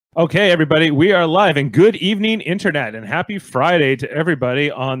Okay, everybody, we are live, and good evening, Internet, and happy Friday to everybody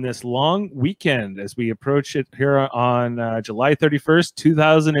on this long weekend as we approach it here on July 31st,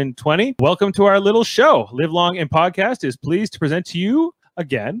 2020. Welcome to our little show. Live Long and Podcast is pleased to present to you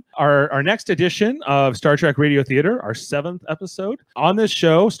again our next edition of Star Trek Radio Theater, our 7th episode. On this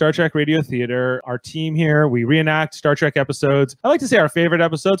show, Star Trek Radio Theater, our team here, we reenact Star Trek episodes. I like to say our favorite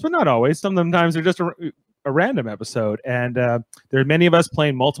episodes, but not always. Sometimes they're just a random episode, and there are many of us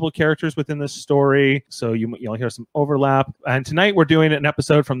playing multiple characters within this story, so you'll hear some overlap. And tonight we're doing an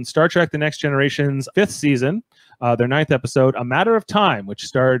episode from Star Trek The Next Generation's 5th season, their 9th episode, A Matter of Time, which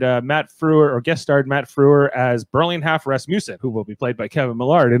starred guest starred Matt Frewer as Berlinghoff Rasmussen, who will be played by Kevin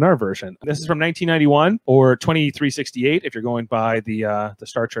Millard in our version. This is from 1991 or 2368 if you're going by the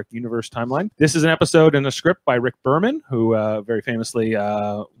Star Trek universe timeline. This is an episode and a script by Rick Berman, who very famously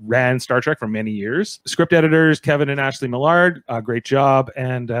ran Star Trek for many years. Script editors Kevin and Ashley Millard, great job,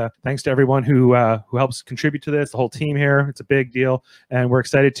 and thanks to everyone who helps contribute to this, the whole team here. It's a big deal, and we're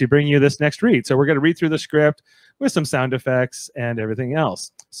excited to bring you this next read. So we're going to read through the script with some sound effects and everything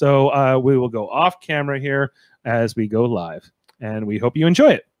else. So we will go off camera here as we go live, and we hope you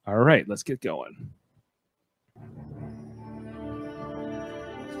enjoy it. All right, let's get going.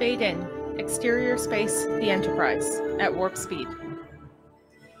 Fade in. Exterior space, the Enterprise, at warp speed.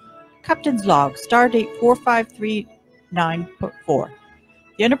 Captain's log, stardate 4539.4.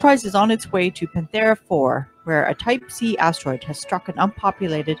 The Enterprise is on its way to Panthera 4, where a Type C asteroid has struck an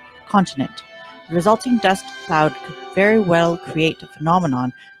unpopulated continent. The resulting dust cloud could very well create a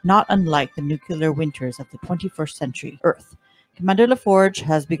phenomenon not unlike the nuclear winters of the 21st century Earth. Commander LaForge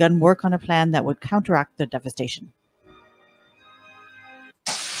has begun work on a plan that would counteract the devastation.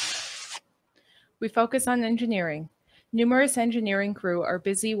 We focus on engineering. Numerous engineering crew are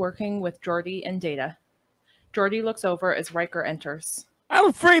busy working with Geordi and Data. Geordi looks over as Riker enters. I'm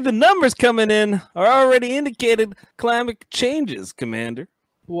afraid the numbers coming in are already indicated climate changes, Commander.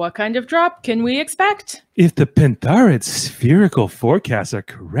 What kind of drop can we expect? If the Pantharid spherical forecasts are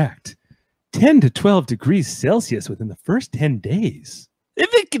correct, 10 to 12 degrees Celsius within the first 10 days.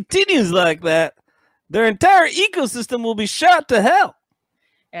 If it continues like that, their entire ecosystem will be shot to hell.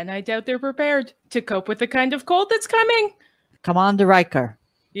 And I doubt they're prepared to cope with the kind of cold that's coming. Commander Riker.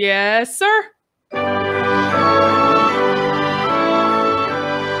 Yes, sir.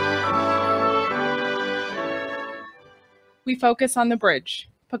 We focus on the bridge.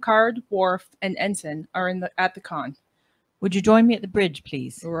 Picard, Worf, and Ensign are at the con. Would you join me at the bridge,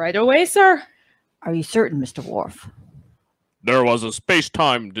 please? Right away, sir. Are you certain, Mr. Worf? There was a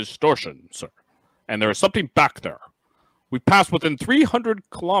space-time distortion, sir. And there is something back there. We passed within 300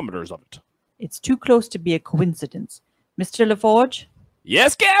 kilometers of it. It's too close to be a coincidence. Mr. LaForge?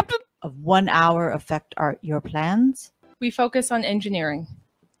 Yes, Captain? Of 1 hour affect your plans? We focus on engineering.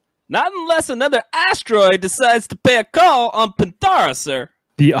 Not unless another asteroid decides to pay a call on Panthera, sir.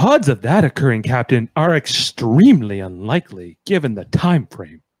 The odds of that occurring, Captain, are extremely unlikely given the time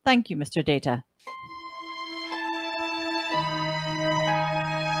frame. Thank you, Mr. Data.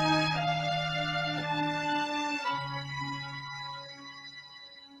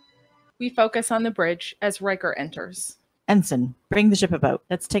 We focus on the bridge as Riker enters. Ensign, bring the ship about.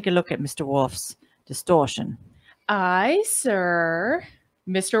 Let's take a look at Mr. Worf's distortion. Aye, sir.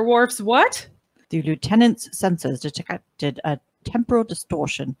 Mr. Worf's what? The lieutenant's sensors detected a temporal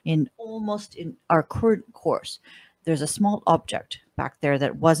distortion in our current course. There's a small object back there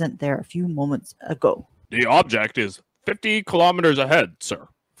that wasn't there a few moments ago. The object is 50 kilometers ahead, sir.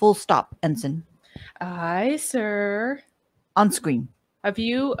 Full stop, Ensign. Aye, sir. On screen. A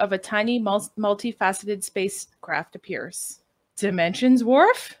view of a tiny multifaceted spacecraft appears. Dimensions,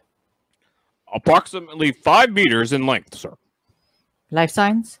 Worf? Approximately 5 meters in length, sir. Life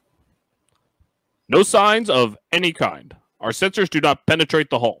signs? No signs of any kind. Our sensors do not penetrate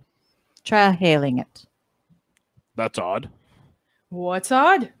the hull. Try hailing it. That's odd. What's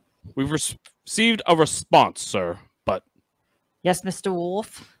odd? We've received a response, sir, but... Yes, Mr.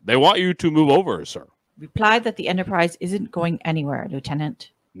 Worf? They want you to move over, sir. Reply that the Enterprise isn't going anywhere,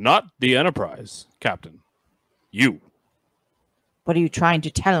 Lieutenant. Not the Enterprise, Captain. You. What are you trying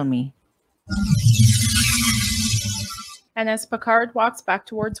to tell me? And as Picard walks back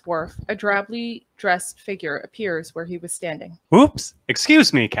towards Worf, a drably dressed figure appears where he was standing. Oops,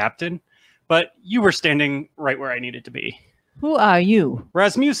 excuse me, Captain, but you were standing right where I needed to be. Who are you?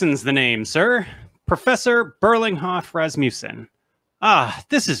 Rasmussen's the name, sir. Professor Berlinghoff Rasmussen. Ah,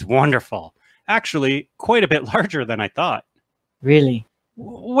 this is wonderful. Actually, quite a bit larger than I thought. Really?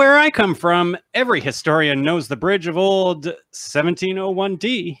 Where I come from, every historian knows the bridge of old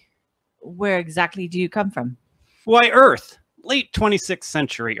 1701D. Where exactly do you come from? Why, Earth. Late 26th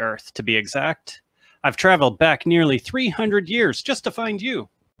century Earth, to be exact. I've traveled back nearly 300 years just to find you.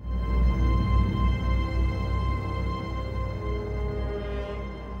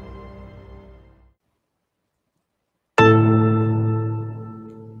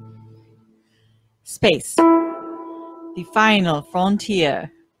 Space. The final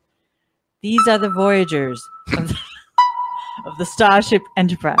frontier. These are the voyagers of the Starship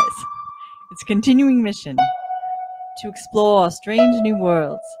Enterprise. Its continuing mission: to explore strange new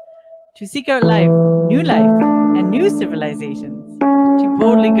worlds, to seek out life, and new civilizations, to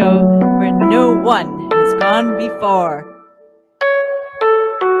boldly go where no one has gone before.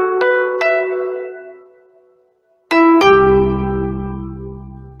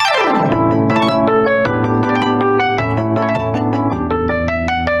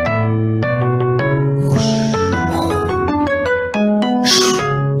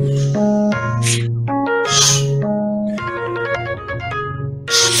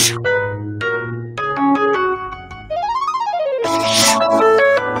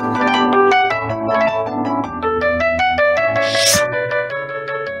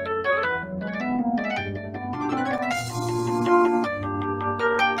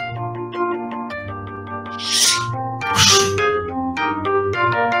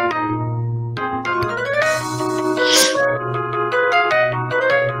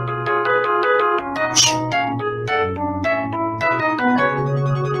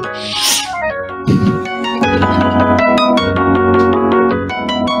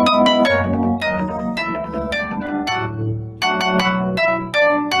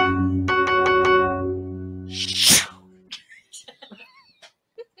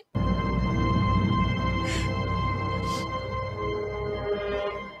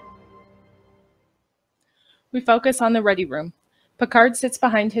 We focus on the ready room. Picard sits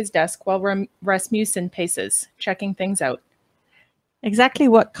behind his desk while Rasmussen paces, checking things out. Exactly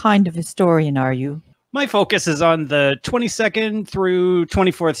what kind of historian are you? My focus is on the 22nd through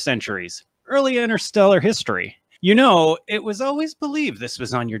 24th centuries, early interstellar history. You know, it was always believed this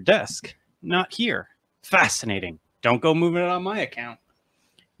was on your desk, not here. Fascinating. Don't go moving it on my account.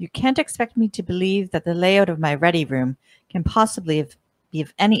 You can't expect me to believe that the layout of my ready room can possibly be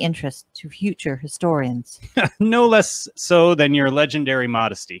of any interest to future historians. No less so than your legendary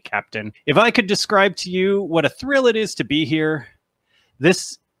modesty, Captain. If I could describe to you what a thrill it is to be here,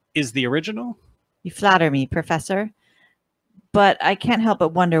 this is the original? You flatter me, Professor. But I can't help but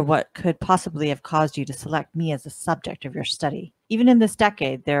wonder what could possibly have caused you to select me as the subject of your study. Even in this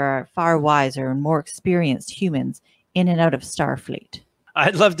decade, there are far wiser and more experienced humans in and out of Starfleet.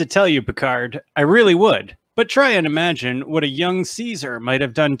 I'd love to tell you, Picard. I really would. But try and imagine what a young Caesar might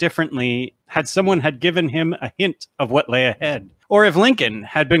have done differently had someone had given him a hint of what lay ahead. Or if Lincoln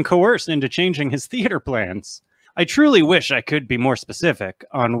had been coerced into changing his theater plans. I truly wish I could be more specific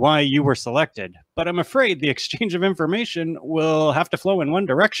on why you were selected, but I'm afraid the exchange of information will have to flow in one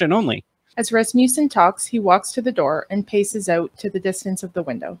direction only. As Rasmussen talks, he walks to the door and paces out to the distance of the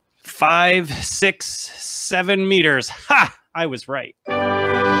window. 5, 6, 7 meters. Ha! I was right.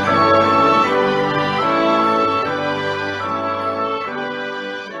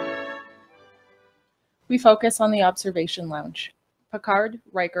 We focus on the observation lounge. Picard,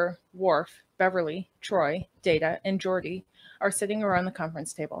 Riker, Worf, Beverly, Troi, Data, and Geordi are sitting around the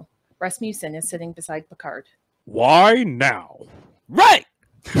conference table. Rasmussen is sitting beside Picard. Why now? Right!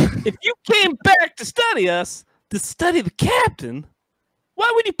 If you came back to study us, to study the captain, why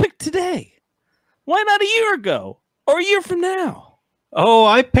would you pick today? Why not a year ago? Or a year from now? Oh,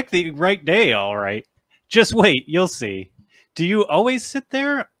 I picked the right day, all right. Just wait, you'll see. Do you always sit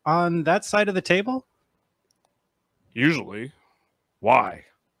there on that side of the table? Usually. Why?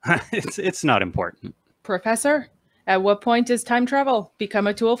 It's not important. Professor, at what point does time travel become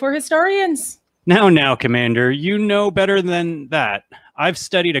a tool for historians? Now, Commander, you know better than that. I've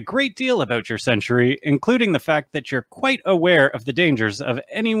studied a great deal about your century, including the fact that you're quite aware of the dangers of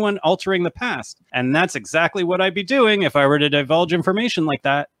anyone altering the past. And that's exactly what I'd be doing if I were to divulge information like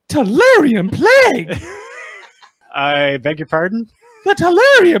that. Talarian plague! I beg your pardon? The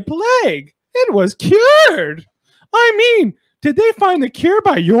Talarian plague! It was cured! I mean, did they find the cure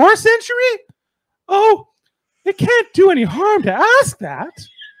by your century? Oh, it can't do any harm to ask that.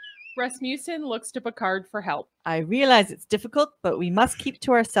 Rasmussen looks to Picard for help. I realize it's difficult, but we must keep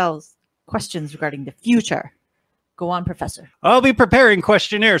to ourselves questions regarding the future. Go on, Professor. I'll be preparing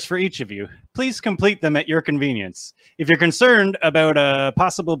questionnaires for each of you. Please complete them at your convenience. If you're concerned about a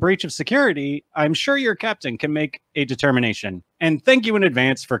possible breach of security, I'm sure your captain can make a determination. And thank you in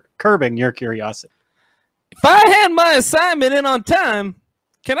advance for curbing your curiosity. If I hand my assignment in on time,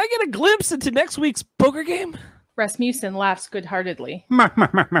 can I get a glimpse into next week's poker game? Rasmussen laughs good-heartedly.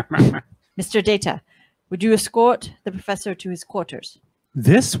 Mr. Data, would you escort the professor to his quarters?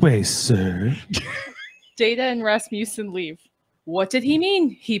 This way, sir. Data and Rasmussen leave. What did he mean?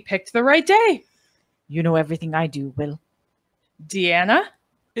 He picked the right day. You know everything I do, Will. Deanna?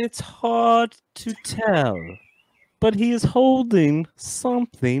 It's hard to tell, but he is holding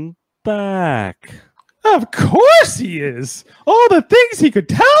something back. Of course he is. All the things he could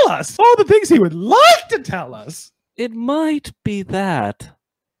tell us. All the things he would like to tell us. It might be that.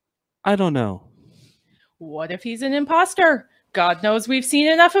 I don't know. What if he's an imposter? God knows we've seen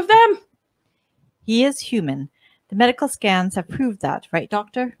enough of them. He is human. The medical scans have proved that, right,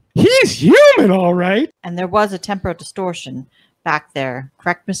 Doctor? He's human, all right. And there was a temporal distortion back there,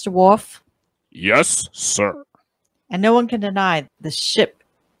 correct, Mr. Worf? Yes, sir. And no one can deny the ship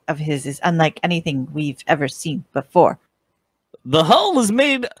of his is unlike anything we've ever seen before. The hull is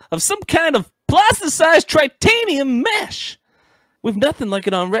made of some kind of plasticized titanium mesh. We've nothing like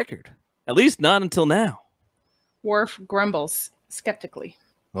it on record. At least not until now. Worf grumbles skeptically.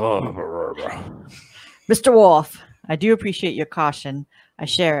 Mr. Worf, I do appreciate your caution. I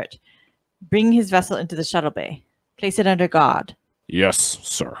share it. Bring his vessel into the shuttle bay. Place it under guard. Yes,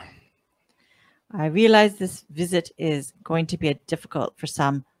 sir. I realize this visit is going to be difficult for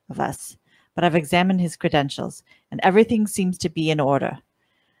some of us, but I've examined his credentials, and everything seems to be in order.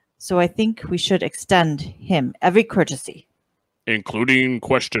 So I think we should extend him every courtesy. Including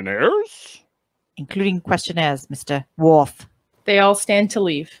questionnaires? Including questionnaires, Mr. Worf. They all stand to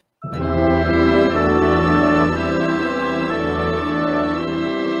leave.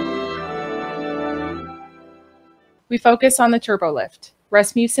 We focus on the turbolift.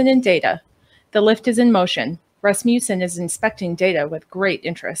 Rasmussen and Data. The lift is in motion. Rasmussen is inspecting Data with great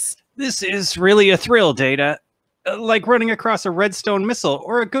interest. This is really a thrill, Data. Like running across a Redstone missile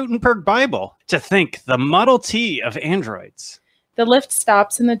or a Gutenberg Bible. To think, the Model T of androids. The lift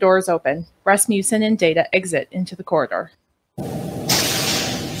stops and the doors open. Rasmussen and Data exit into the corridor.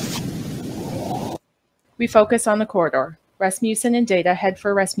 We focus on the corridor. Rasmussen and Data head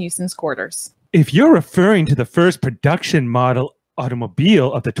for Rasmussen's quarters. If you're referring to the first production model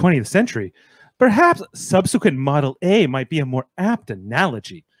automobile of the 20th century, perhaps subsequent Model A might be a more apt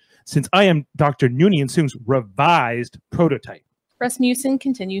analogy, since I am Dr. Noonien Soong's revised prototype. Rasmussen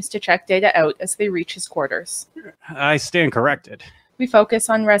continues to check Data out as they reach his quarters. I stand corrected. We focus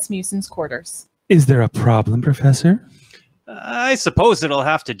on Rasmussen's quarters. Is there a problem, Professor? I suppose it'll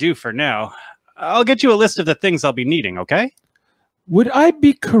have to do for now. I'll get you a list of the things I'll be needing, okay? Would I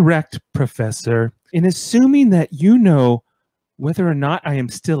be correct, Professor, in assuming that you know whether or not I am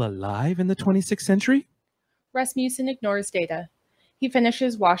still alive in the 26th century? Rasmussen ignores Data. He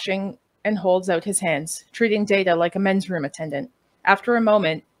finishes washing and holds out his hands, treating Data like a men's room attendant. After a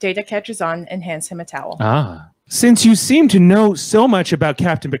moment, Data catches on and hands him a towel. Ah. Since you seem to know so much about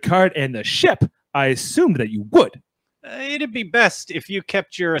Captain Picard and the ship, I assumed that you would. It'd be best if you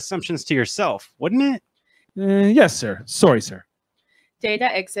kept your assumptions to yourself, wouldn't it? Yes, sir. Sorry, sir. Data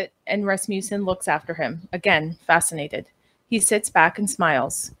exits and Rasmussen looks after him, again fascinated. He sits back and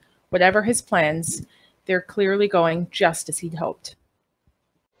smiles. Whatever his plans, they're clearly going just as he'd hoped.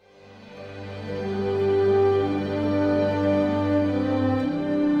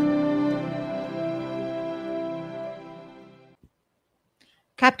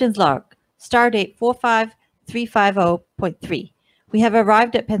 Captain's log, stardate 45350.3. We have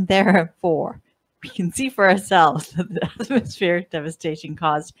arrived at Panthera 4. We can see for ourselves the atmospheric devastation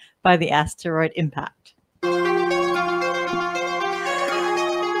caused by the asteroid impact.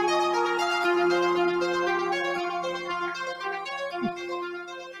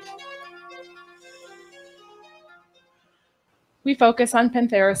 We focus on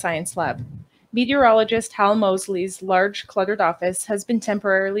Panthera Science Lab. Meteorologist Hal Moseley's large, cluttered office has been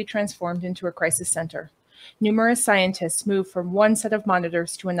temporarily transformed into a crisis center. Numerous scientists move from one set of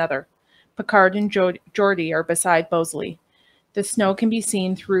monitors to another. Picard and Geordi are beside Moseley. The snow can be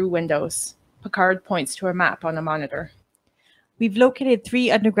seen through windows. Picard points to a map on a monitor. We've located 3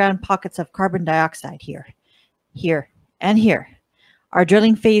 underground pockets of carbon dioxide here, here, and here. Our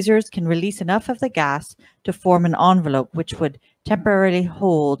drilling phasers can release enough of the gas to form an envelope which would temporarily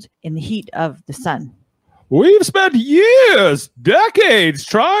hold in the heat of the sun. We've spent years, decades,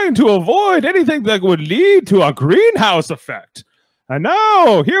 trying to avoid anything that would lead to a greenhouse effect. And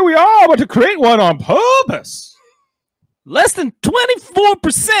now, here we are, but to create one on purpose. Less than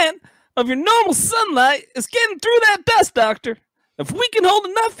 24% of your normal sunlight is getting through that dust, Doctor. If we can hold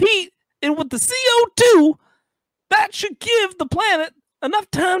enough heat in with the CO2, that should give the planet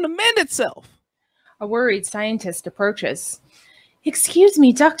enough time to mend itself. A worried scientist approaches. Excuse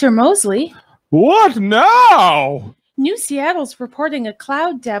me, Dr. Moseley. What now? New Seattle's reporting a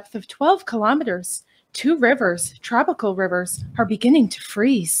cloud depth of 12 kilometers. 2 rivers, tropical rivers, are beginning to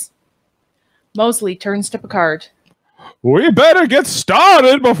freeze. Moseley turns to Picard. We better get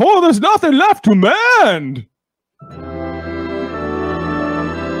started before there's nothing left to mend.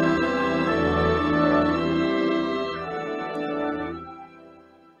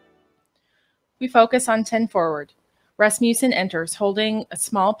 We focus on 10 forward. Rasmussen enters, holding a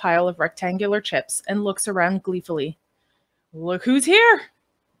small pile of rectangular chips, and looks around gleefully. Look who's here!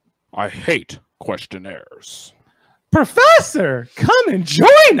 I hate questionnaires. Professor, come and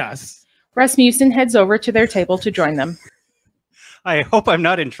join us. Rasmussen heads over to their table to join them. I hope I'm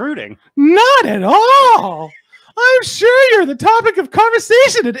not intruding. Not at all. I'm sure you're the topic of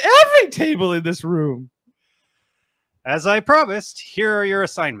conversation at every table in this room. As I promised, here are your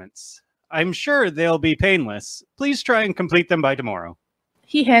assignments. I'm sure they'll be painless. Please try and complete them by tomorrow.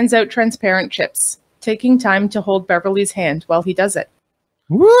 He hands out transparent chips, taking time to hold Beverly's hand while he does it.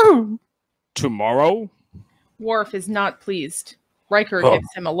 Woo! Tomorrow? Worf is not pleased. Riker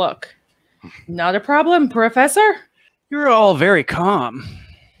gives him a look. Not a problem, Professor. You're all very calm.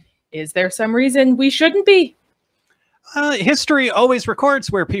 Is there some reason we shouldn't be? History always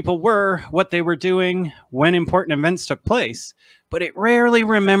records where people were, what they were doing, when important events took place, but it rarely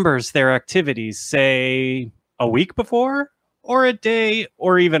remembers their activities, say, a week before, or a day,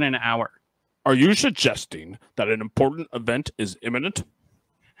 or even an hour. Are you suggesting that an important event is imminent?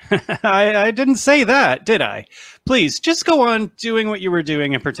 I didn't say that, did I? Please, just go on doing what you were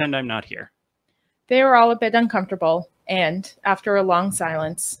doing and pretend I'm not here. They were all a bit uncomfortable, and, after a long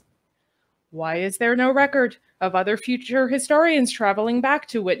silence, why is there no record of other future historians traveling back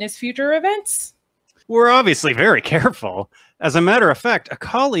to witness future events? We're obviously very careful. As a matter of fact, a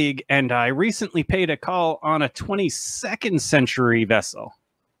colleague and I recently paid a call on a 22nd century vessel.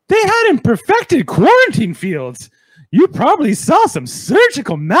 They hadn't perfected quarantine fields. You probably saw some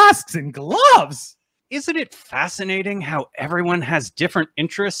surgical masks and gloves. Isn't it fascinating how everyone has different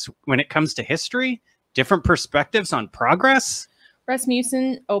interests when it comes to history? Different perspectives on progress?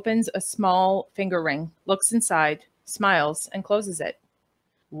 Rasmussen opens a small finger ring, looks inside, smiles, and closes it.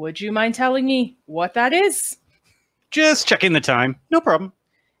 Would you mind telling me what that is? Just checking the time. No problem.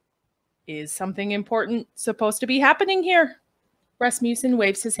 Is something important supposed to be happening here? Rasmussen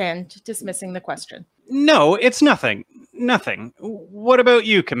waves his hand, dismissing the question. No, it's nothing. Nothing. What about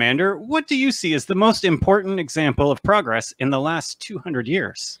you, Commander? What do you see as the most important example of progress in the last 200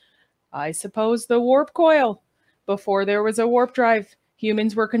 years? I suppose the warp coil. Before there was a warp drive,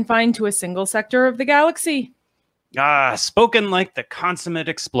 humans were confined to a single sector of the galaxy. Ah, spoken like the consummate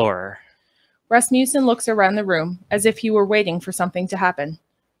explorer. Rasmussen looks around the room as if he were waiting for something to happen.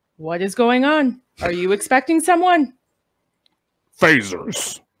 What is going on? Are you expecting someone?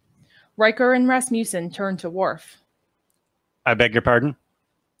 Phasers. Riker and Rasmussen turn to Worf. I beg your pardon?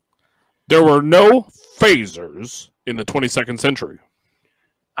 There were no phasers in the 22nd century.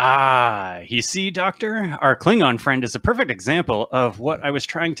 Ah, you see, Doctor? Our Klingon friend is a perfect example of what I was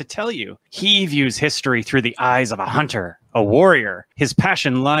trying to tell you. He views history through the eyes of a hunter, a warrior. His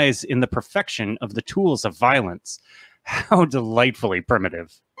passion lies in the perfection of the tools of violence. How delightfully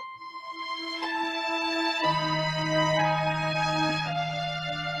primitive.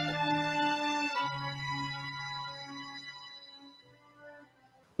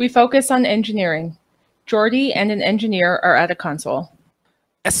 We focus on engineering. Geordi and an engineer are at a console.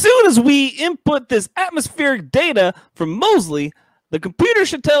 As soon as we input this atmospheric data from Moseley, the computer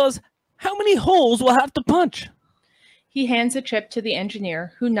should tell us how many holes we'll have to punch. He hands a chip to the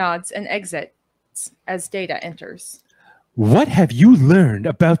engineer, who nods and exits as data enters. What have you learned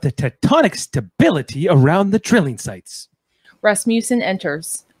about the tectonic stability around the drilling sites? Rasmussen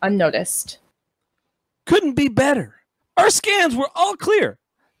enters, unnoticed. Couldn't be better. Our scans were all clear.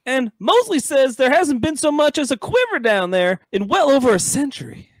 And Moseley says there hasn't been so much as a quiver down there in well over a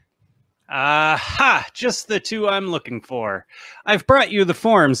century. Aha! Just the two I'm looking for. I've brought you the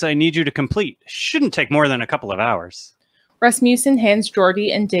forms I need you to complete. Shouldn't take more than a couple of hours. Rasmussen hands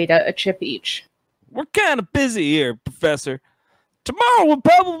Geordi and Data a chip each. We're kind of busy here, Professor. Tomorrow will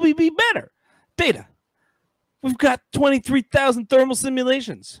probably be better. Data, we've got 23,000 thermal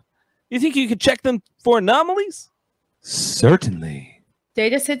simulations. You think you could check them for anomalies? Certainly.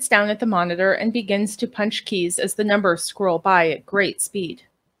 Data sits down at the monitor and begins to punch keys as the numbers scroll by at great speed.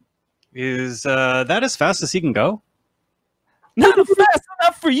 Is that as fast as he can go? Not fast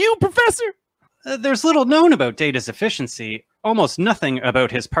enough for you, Professor! There's little known about Data's efficiency, almost nothing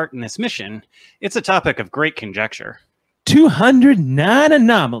about his part in this mission. It's a topic of great conjecture. 209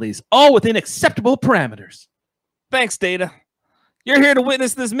 anomalies, all within acceptable parameters. Thanks, Data. You're here to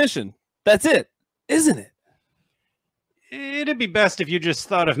witness this mission. That's it. isn't it? It'd be best if you just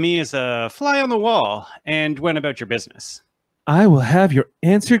thought of me as a fly on the wall and went about your business. I will have your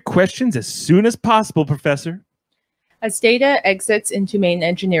answered questions as soon as possible, Professor. As Data exits into main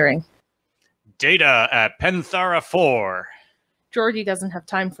engineering. Data at Penthara 4. Geordi doesn't have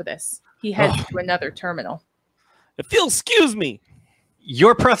time for this. He heads to another terminal. If you'll excuse me.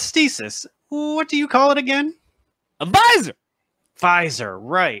 Your prosthesis. What do you call it again? A visor. Visor,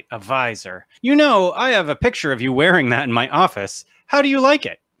 right, a visor. You know, I have a picture of you wearing that in my office. How do you like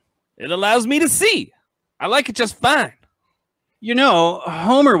it? It allows me to see. I like it just fine. You know,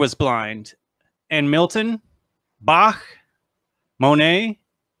 Homer was blind. And Milton, Bach, Monet,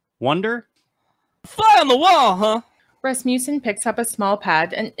 Wonder. Fly on the wall, huh? Rasmussen picks up a small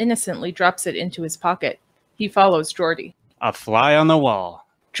pad and innocently drops it into his pocket. He follows Geordi. A fly on the wall.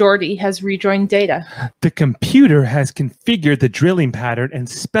 Geordi has rejoined Data. The computer has configured the drilling pattern and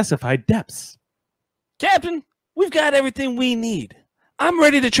specified depths. Captain, we've got everything we need. I'm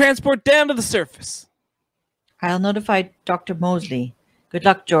ready to transport down to the surface. I'll notify Dr. Moseley. Good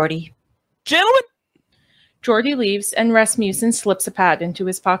luck, Geordi. Gentlemen? Geordi leaves and Rasmussen slips a pad into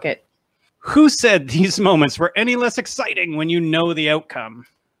his pocket. Who said these moments were any less exciting when you know the outcome?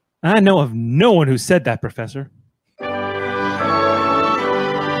 I know of no one who said that, Professor.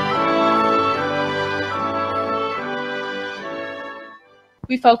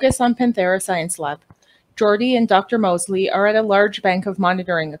 We focus on Penthara Science Lab. Geordi and Dr. Moseley are at a large bank of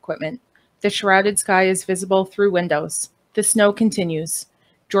monitoring equipment. The shrouded sky is visible through windows. The snow continues.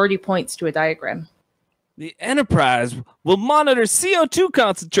 Geordi points to a diagram. The Enterprise will monitor CO2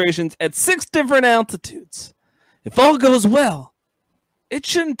 concentrations at 6 different altitudes. If all goes well, it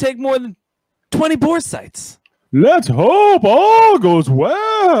shouldn't take more than 20 bore sites. Let's hope all goes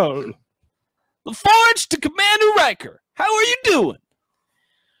well. LaForge to Commander Riker. How are you doing?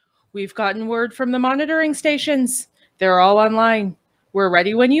 We've gotten word from the monitoring stations. They're all online. We're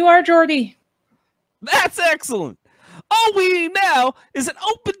ready when you are, Geordi. That's excellent. All we need now is an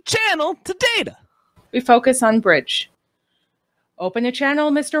open channel to Data. We focus on bridge. Open a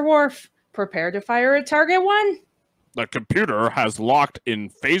channel, Mr. Worf. Prepare to fire at target 1. The computer has locked in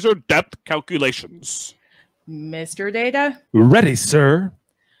phaser depth calculations. Mr. Data. Ready, sir.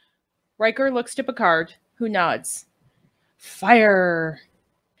 Riker looks to Picard, who nods. Fire.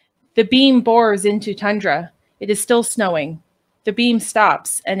 The beam bores into tundra. It is still snowing. The beam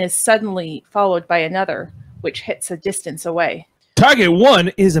stops and is suddenly followed by another, which hits a distance away. Target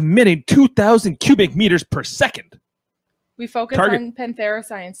 1 is emitting 2,000 cubic meters per second. We focus on Penthara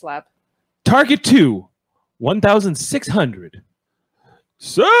Science Lab. Target 2, 1,600.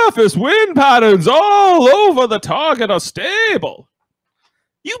 Surface wind patterns all over the target are stable.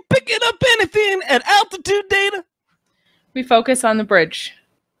 You picking up anything at altitude, Data? We focus on the bridge.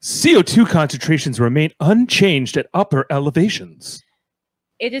 CO2 concentrations remain unchanged at upper elevations.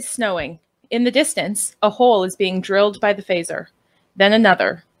 It is snowing. In the distance, a hole is being drilled by the phaser. Then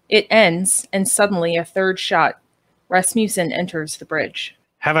another. It ends, and suddenly a third shot. Rasmussen enters the bridge.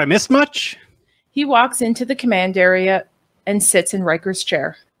 Have I missed much? He walks into the command area and sits in Riker's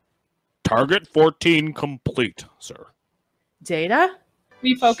chair. Target 14 complete, sir. Data?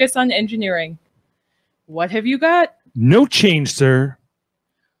 We focus on engineering. What have you got? No change, sir.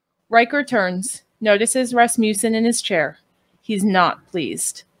 Riker turns, notices Rasmussen in his chair. He's not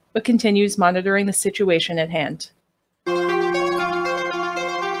pleased, but continues monitoring the situation at hand.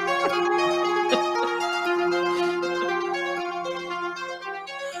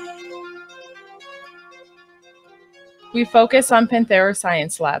 We focus on Penthara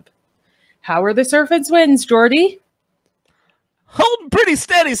Science Lab. How are the surface winds, Geordi? Holding pretty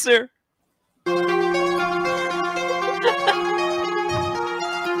steady, sir.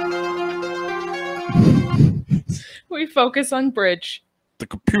 We focus on bridge. The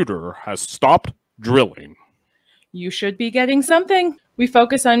computer has stopped drilling. You should be getting something. We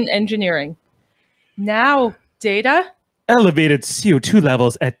focus on engineering. Now, Data? Elevated CO2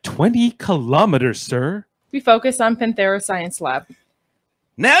 levels at 20 kilometers, sir. We focus on Penthara Science Lab.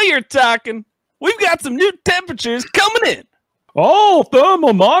 Now you're talking. We've got some new temperatures coming in. All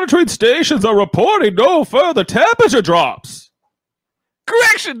thermal monitoring stations are reporting no further temperature drops.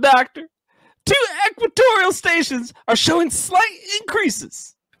 Correction, Doctor. 2 equatorial stations are showing slight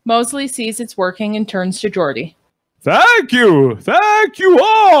increases. Moseley sees it's working and turns to Geordi. Thank you. Thank you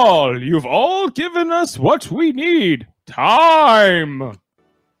all. You've all given us what we need. Time.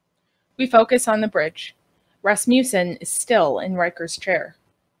 We focus on the bridge. Rasmussen is still in Riker's chair.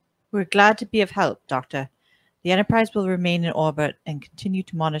 We're glad to be of help, Doctor. The Enterprise will remain in orbit and continue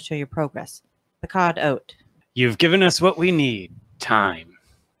to monitor your progress. Picard out. You've given us what we need. Time.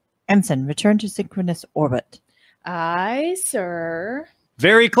 Ensign, return to synchronous orbit. Aye, sir.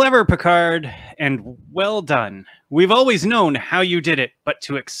 Very clever, Picard, and well done. We've always known how you did it, but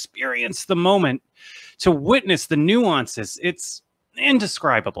to experience the moment, to witness the nuances, it's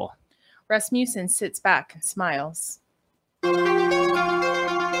indescribable. Rasmussen sits back and smiles.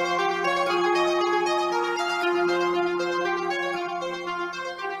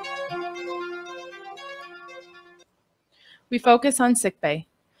 We focus on sickbay.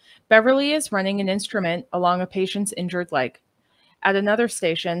 Beverly is running an instrument along a patient's injured leg. At another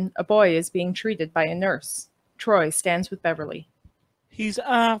station, a boy is being treated by a nurse. Troi stands with Beverly. He's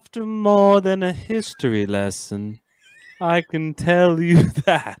after more than a history lesson. I can tell you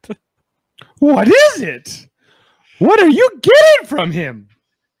that. What is it? What are you getting from him?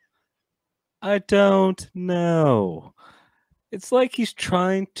 I don't know. It's like he's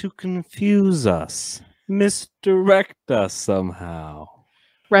trying to confuse us, misdirect us somehow.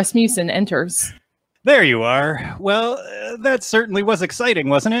 Rasmussen enters. There you are. Well, that certainly was exciting,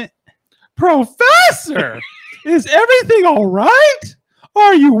 wasn't it? Professor! Is everything all right?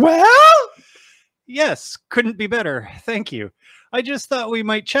 Are you well? Yes, couldn't be better. Thank you. I just thought we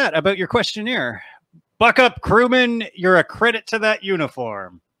might chat about your questionnaire. Buck up, crewman. You're a credit to that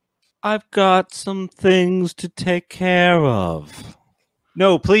uniform. I've got some things to take care of.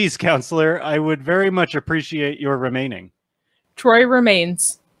 No, please, counselor. I would very much appreciate your remaining. Troi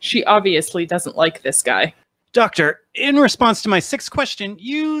remains. She obviously doesn't like this guy. Doctor, in response to my sixth question,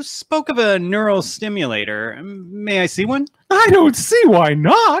 you spoke of a neural stimulator. May I see one? I don't see why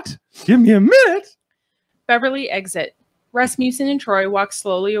not. Give me a minute. Beverly exit. Rasmussen and Troi walk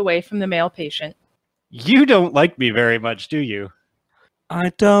slowly away from the male patient. You don't like me very much, do you?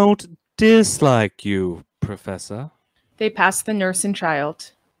 I don't dislike you, Professor. They pass the nurse and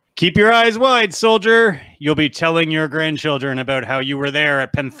child. Keep your eyes wide, soldier. You'll be telling your grandchildren about how you were there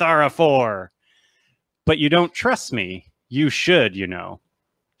at Panthara 4. But you don't trust me. You should, you know.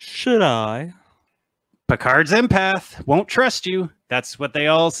 Should I? Picard's empath won't trust you. That's what they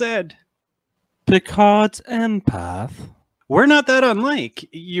all said. Picard's empath? We're not that unlike,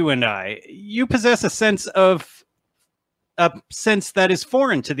 you and I. You possess a sense that is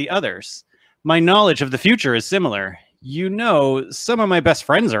foreign to the others. My knowledge of the future is similar. You know, some of my best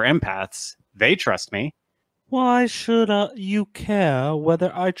friends are empaths. They trust me. Why should you care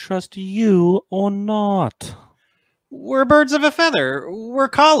whether I trust you or not? We're birds of a feather. We're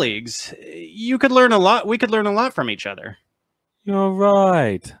colleagues. You could learn a lot. We could learn a lot from each other. You're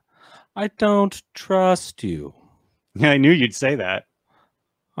right. I don't trust you. I knew you'd say that.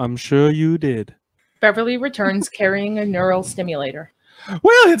 I'm sure you did. Beverly returns carrying a neural stimulator.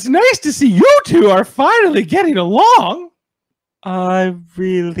 Well, it's nice to see you two are finally getting along. I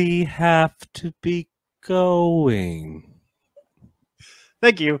really have to be going.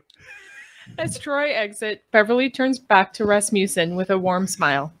 Thank you. As Troi exits, Beverly turns back to Rasmussen with a warm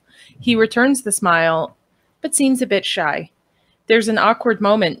smile. He returns the smile, but seems a bit shy. There's an awkward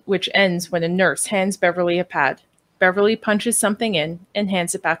moment which ends when a nurse hands Beverly a pad. Beverly punches something in and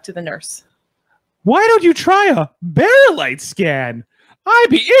hands it back to the nurse. Why don't you try a barrelite scan? I'd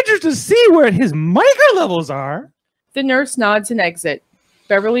be interested to see where his mica levels are. The nurse nods and exits.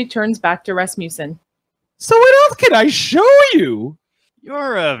 Beverly turns back to Rasmussen. So what else can I show you?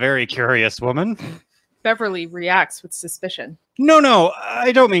 You're a very curious woman. Beverly reacts with suspicion. No,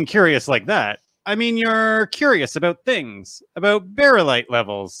 I don't mean curious like that. I mean you're curious about things, about barrelite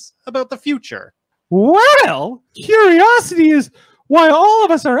levels, about the future. Well, curiosity is why all of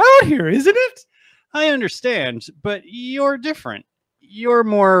us are out here, isn't it? I understand, but you're different. You're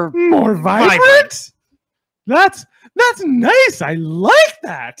more vibrant? That's nice. I like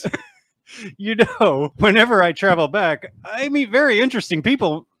that. You know, whenever I travel back, I meet very interesting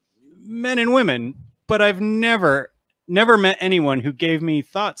people, men and women, but I've never met anyone who gave me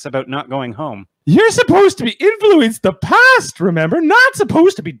thoughts about not going home. You're supposed to be influenced the past, remember? Not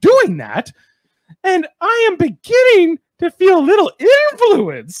supposed to be doing that. And I am beginning to feel a little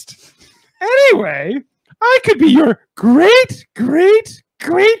influenced. Anyway, I could be your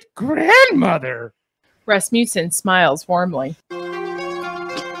great-great-great-grandmother. Rasmussen smiles warmly.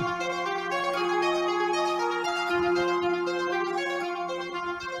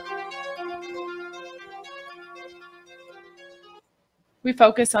 We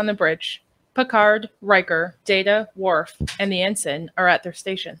focus on the bridge. Picard, Riker, Data, Worf, and the ensign are at their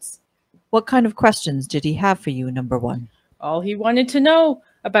stations. What kind of questions did he have for you, number one? All he wanted to know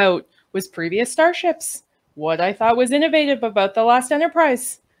about was previous starships, what I thought was innovative about the last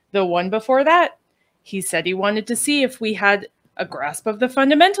Enterprise, the one before that. He said he wanted to see if we had a grasp of the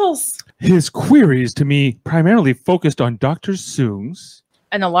fundamentals. His queries to me primarily focused on Dr. Soong's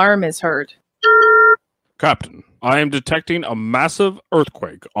An alarm is heard. Captain, I am detecting a massive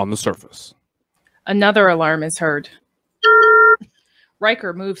earthquake on the surface. Another alarm is heard.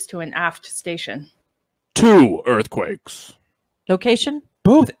 Riker moves to an aft station. 2 earthquakes. Location?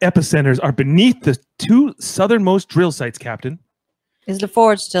 Both epicenters are beneath the 2 southernmost drill sites, Captain. Is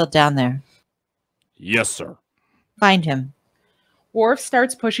LaForge still down there? Yes, sir. Find him. Worf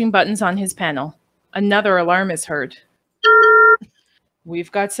starts pushing buttons on his panel. Another alarm is heard.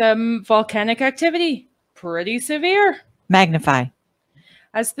 We've got some volcanic activity. Pretty severe. Magnify.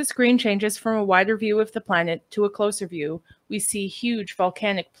 As the screen changes from a wider view of the planet to a closer view, we see huge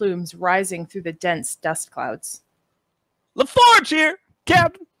volcanic plumes rising through the dense dust clouds. LaForge here,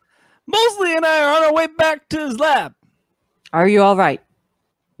 Captain. Moseley and I are on our way back to his lab. Are you all right?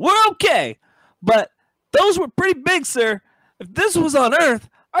 We're okay, but those were pretty big, sir. If this was on Earth,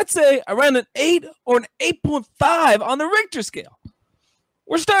 I'd say around an 8 or an 8.5 on the Richter scale.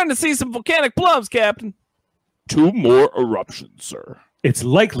 We're starting to see some volcanic plumes, Captain. 2 more eruptions, sir. It's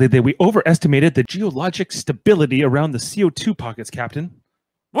likely that we overestimated the geologic stability around the CO2 pockets, Captain.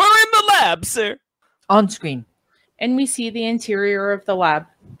 We're in the lab, sir. On screen. And we see the interior of the lab.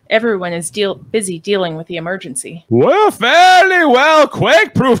 Everyone is busy dealing with the emergency. We're fairly well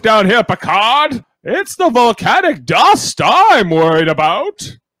quake-proof down here, Picard. It's the volcanic dust I'm worried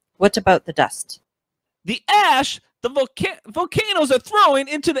about. What about the dust? The ash the volcanoes are throwing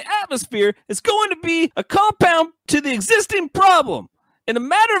into the atmosphere is going to be a compound to the existing problem. In a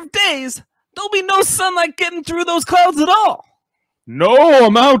matter of days, there'll be no sunlight getting through those clouds at all. No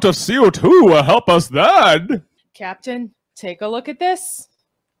amount of CO2 will help us then. Captain, take a look at this.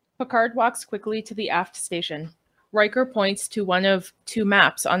 Picard walks quickly to the aft station. Riker points to one of 2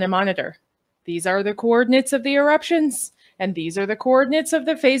 maps on a monitor. These are the coordinates of the eruptions, and these are the coordinates of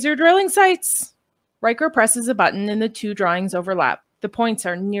the phaser drilling sites. Riker presses a button and the 2 drawings overlap. The points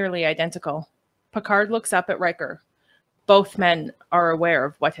are nearly identical. Picard looks up at Riker. Both men are aware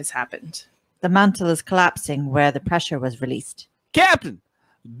of what has happened. The mantle is collapsing where the pressure was released. Captain,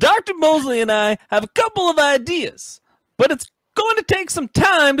 Dr. Moseley and I have a couple of ideas, but it's going to take some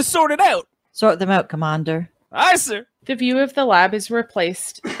time to sort it out. Sort them out, Commander. Aye, sir. The view of the lab is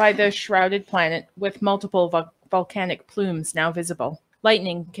replaced by the shrouded planet with multiple volcanic plumes now visible.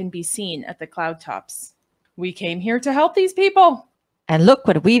 Lightning can be seen at the cloud tops. We came here to help these people. And look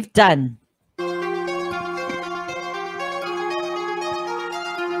what we've done.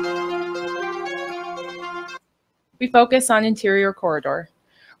 We focus on interior corridor.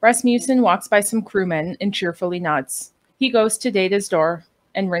 Rasmussen walks by some crewmen and cheerfully nods. He goes to Data's door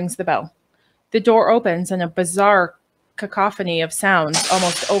and rings the bell. The door opens and a bizarre cacophony of sounds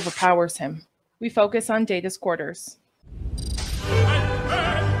almost overpowers him. We focus on Data's quarters.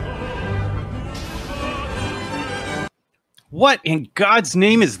 What in God's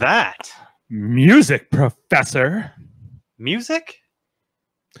name is that? Music, Professor. Music?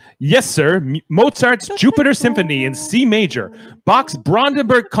 Yes, sir. Mozart's Jupiter Symphony in C major. Bach's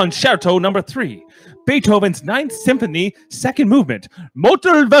Brandenburg Concerto No. 3. Beethoven's 9th Symphony, 2nd movement.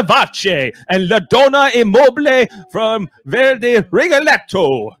 Molto vivace and La Donna e Mobile from Verdi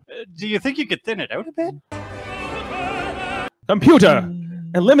Rigoletto. Do you think you could thin it out a bit? Computer,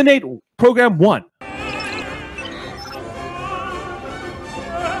 eliminate program 1.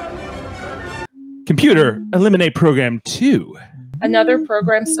 Computer, eliminate program 2. Another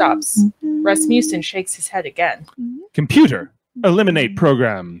program stops. Rasmussen shakes his head again. Computer, eliminate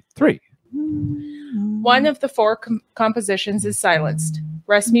program 3. One of the 4 compositions is silenced.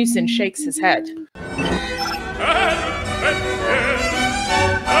 Rasmussen shakes his head.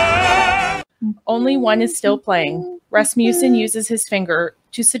 Only one is still playing. Rasmussen uses his finger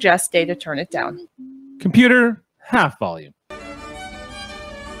to suggest Data turn it down. Computer, half volume.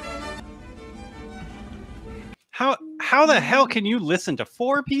 How the hell can you listen to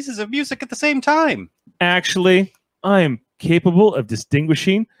 4 pieces of music at the same time? Actually, I am capable of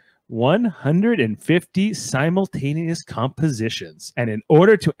distinguishing 150 simultaneous compositions. And in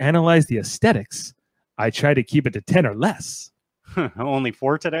order to analyze the aesthetics, I try to keep it to 10 or less. Only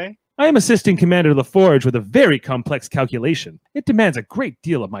 4 today? I am assisting Commander LaForge with a very complex calculation. It demands a great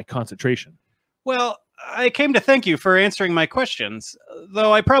deal of my concentration. Well, I came to thank you for answering my questions,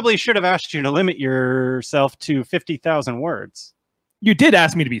 though I probably should have asked you to limit yourself to 50,000 words. You did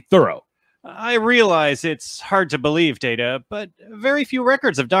ask me to be thorough. I realize it's hard to believe, Data, but very few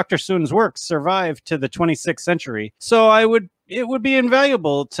records of Dr. Sun's work survived to the 26th century, so it would be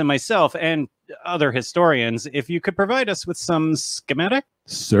invaluable to myself and other historians if you could provide us with some schematic?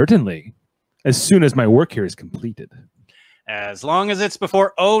 Certainly, as soon as my work here is completed. As long as it's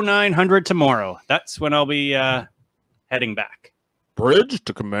before 0900 tomorrow. That's when I'll be heading back. Bridge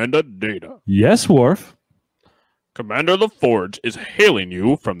to Commander Data. Yes, Worf. Commander LaForge is hailing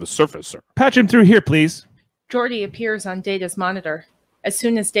you from the surface, sir. Patch him through here, please. Geordi appears on Data's monitor. As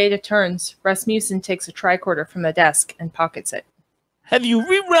soon as Data turns, Rasmussen takes a tricorder from the desk and pockets it. Have you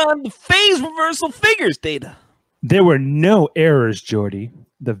rerun the phase reversal figures, Data? There were no errors, Geordi.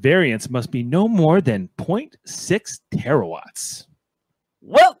 The variance must be no more than 0.6 terawatts.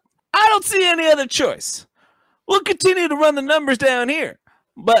 Well, I don't see any other choice. We'll continue to run the numbers down here,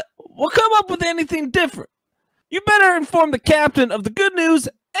 but we'll come up with anything different. You better inform the captain of the good news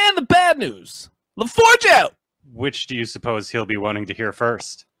and the bad news. LaForge out! Which do you suppose he'll be wanting to hear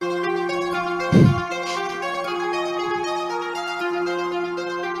first?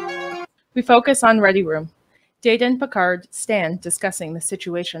 We focus on Ready Room. Data and Picard stand discussing the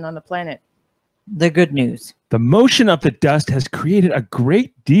situation on the planet. The good news. The motion of the dust has created a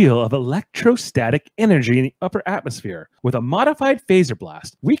great deal of electrostatic energy in the upper atmosphere. With a modified phaser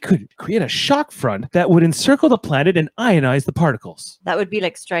blast, we could create a shock front that would encircle the planet and ionize the particles. That would be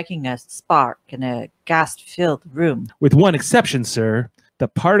like striking a spark in a gas-filled room. With one exception, sir. The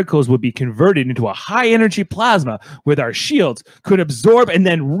particles would be converted into a high-energy plasma with our shields could absorb and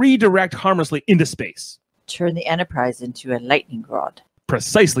then redirect harmlessly into space. Turn the Enterprise into a lightning rod.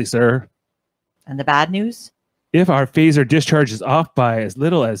 Precisely, sir. And the bad news? If our phaser discharge is off by as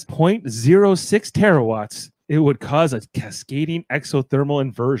little as 0.06 terawatts, it would cause a cascading exothermal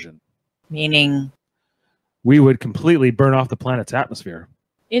inversion. Meaning? We would completely burn off the planet's atmosphere.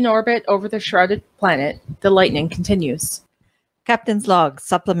 In orbit over the shrouded planet, the lightning continues. Captain's log,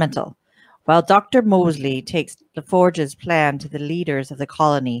 supplemental. While Dr. Moseley takes LaForge's plan to the leaders of the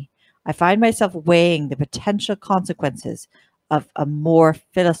colony, I find myself weighing the potential consequences of a more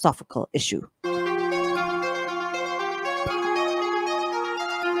philosophical issue.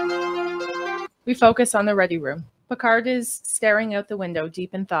 We focus on the Ready Room. Picard is staring out the window,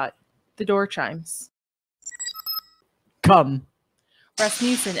 deep in thought. The door chimes. Come.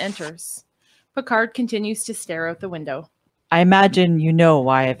 Rasmussen enters. Picard continues to stare out the window. I imagine you know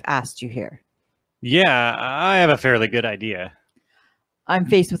why I've asked you here. Yeah, I have a fairly good idea. I'm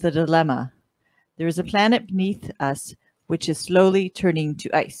faced with a dilemma. There is a planet beneath us which is slowly turning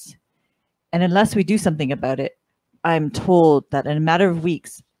to ice. And unless we do something about it, I'm told that in a matter of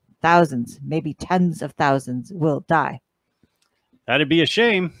weeks, thousands, maybe tens of thousands will die. That'd be a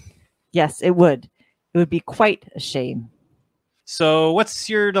shame. Yes, it would. It would be quite a shame. So what's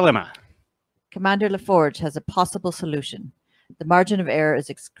your dilemma? Commander LaForge has a possible solution. The margin of error is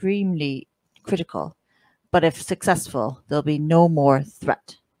extremely critical, but if successful, there'll be no more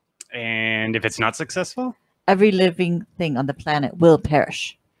threat. And if it's not successful? Every living thing on the planet will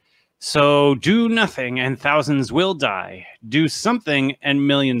perish. So do nothing and thousands will die. Do something and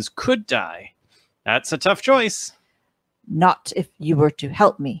millions could die. That's a tough choice. Not if you were to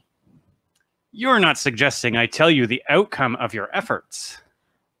help me. You're not suggesting I tell you the outcome of your efforts.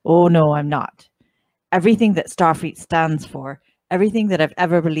 Oh, no, I'm not. Everything that Starfleet stands for, everything that I've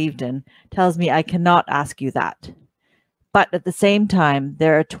ever believed in, tells me I cannot ask you that. But at the same time,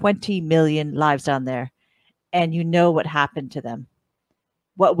 there are 20 million lives down there, and you know what happened to them.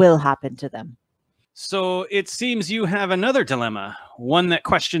 What will happen to them. So it seems you have another dilemma, one that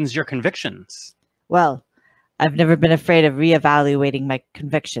questions your convictions. Well, I've never been afraid of reevaluating my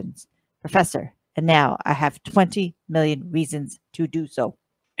convictions, Professor, and now I have 20 million reasons to do so.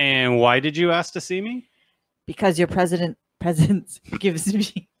 And why did you ask to see me? Because your presence gives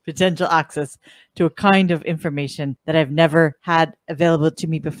me potential access to a kind of information that I've never had available to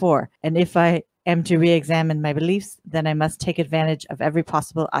me before. And if I am to re-examine my beliefs, then I must take advantage of every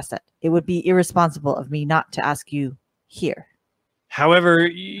possible asset. It would be irresponsible of me not to ask you here. However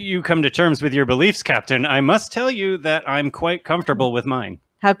you come to terms with your beliefs, Captain, I must tell you that I'm quite comfortable with mine.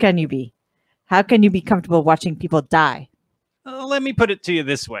 How can you be? How can you be comfortable watching people die? Let me put it to you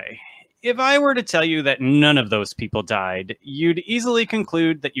this way. If I were to tell you that none of those people died, you'd easily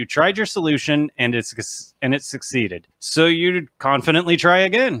conclude that you tried your solution and it succeeded. So you'd confidently try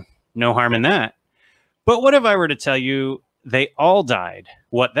again. No harm in that. But what if I were to tell you they all died?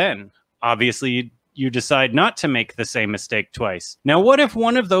 What then? Obviously, you decide not to make the same mistake twice. Now, what if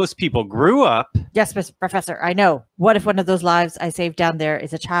one of those people grew up? Yes, Professor, I know. What if one of those lives I saved down there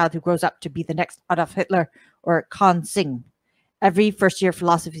is a child who grows up to be the next Adolf Hitler or Khan Singh? Every first-year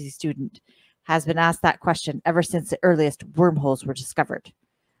philosophy student has been asked that question ever since the earliest wormholes were discovered.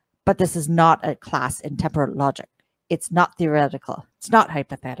 But this is not a class in temporal logic. It's not theoretical. It's not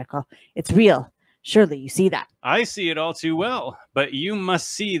hypothetical. It's real. Surely you see that. I see it all too well. But you must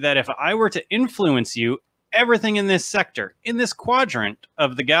see that if I were to influence you, everything in this sector, in this quadrant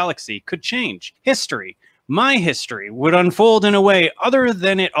of the galaxy could change. History, my history would unfold in a way other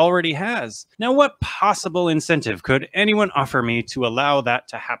than it already has. Now, what possible incentive could anyone offer me to allow that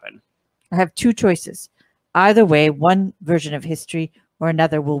to happen? I have two choices. Either way, one version of history or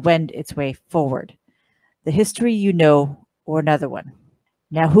another will wend its way forward. The history you know or another one.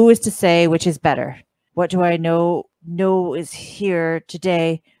 Now, who is to say which is better? What do I know? No is here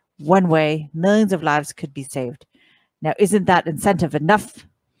today. One way, millions of lives could be saved. Now, isn't that incentive enough?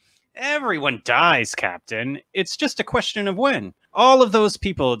 Everyone dies, Captain. It's just a question of when. All of those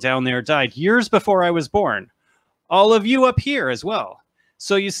people down there died years before I was born. All of you up here as well.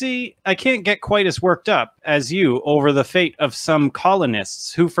 So you see, I can't get quite as worked up as you over the fate of some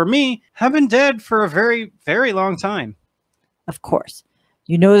colonists who, for me, have been dead for a very, very long time. Of course.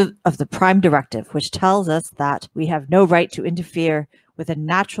 You know of the Prime Directive, which tells us that we have no right to interfere with the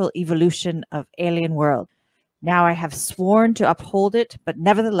natural evolution of alien world. Now I have sworn to uphold it, but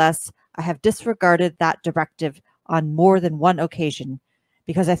nevertheless, I have disregarded that directive on more than one occasion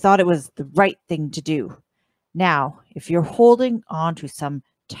because I thought it was the right thing to do. Now, if you're holding on to some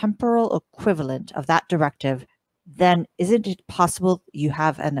temporal equivalent of that directive, then isn't it possible you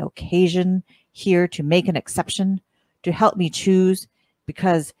have an occasion here to make an exception, to help me choose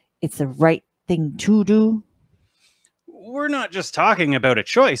because it's the right thing to do? We're not just talking about a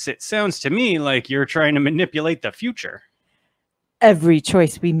choice. It sounds to me like you're trying to manipulate the future. Every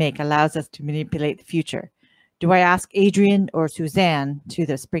choice we make allows us to manipulate the future. Do I ask Adrian or Suzanne to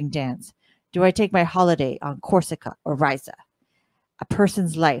the spring dance? Do I take my holiday on Corsica or Riza? A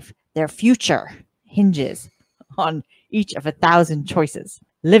person's life, their future, hinges on each of 1,000 choices.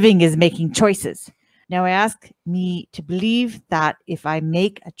 Living is making choices. Now I ask me to believe that if I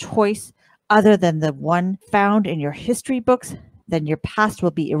make a choice other than the one found in your history books, then your past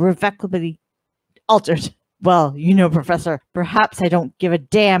will be irrevocably altered. Well, you know, Professor, perhaps I don't give a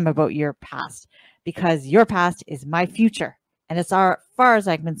damn about your past because your past is my future. And as far as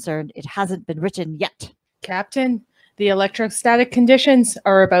I'm concerned, it hasn't been written yet. Captain, the electrostatic conditions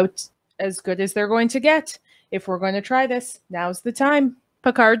are about as good as they're going to get. If we're going to try this, now's the time.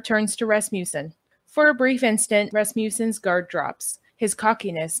 Picard turns to Rasmussen. For a brief instant, Rasmussen's guard drops. His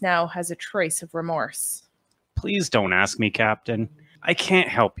cockiness now has a trace of remorse. Please don't ask me, Captain. I can't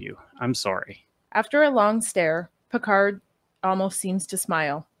help you. I'm sorry. After a long stare, Picard almost seems to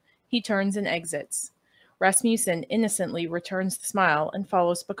smile. He turns and exits. Rasmussen innocently returns the smile and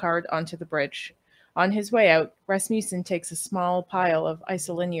follows Picard onto the bridge. On his way out, Rasmussen takes a small pile of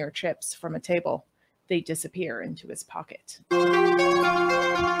isolinear chips from a table. They disappear into his pocket.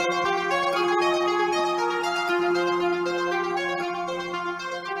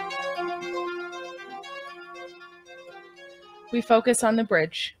 We focus on the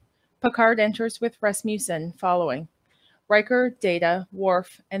bridge. Picard enters with Rasmussen following. Riker, Data,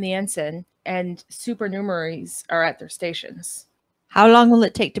 Worf, and the ensign and supernumeraries are at their stations. How long will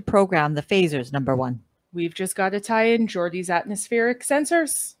it take to program the phasers, number one? We've just got to tie in Geordi's atmospheric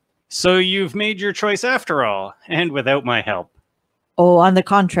sensors. So you've made your choice after all, and without my help. Oh, on the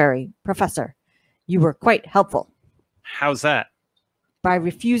contrary, Professor, you were quite helpful. How's that? By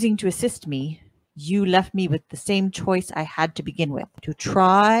refusing to assist me, you left me with the same choice I had to begin with, to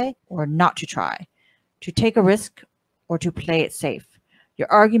try or not to try, to take a risk or to play it safe.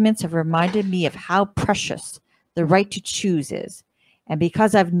 Your arguments have reminded me of how precious the right to choose is, and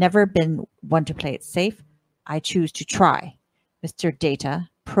because I've never been one to play it safe, I choose to try. Mr. Data,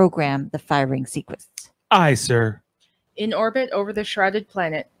 program the firing sequence. Aye, sir. In orbit over the shrouded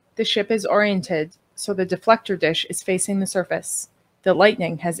planet, the ship is oriented so the deflector dish is facing the surface. The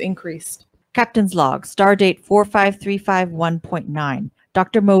lightning has increased. Captain's log, stardate 45351.9.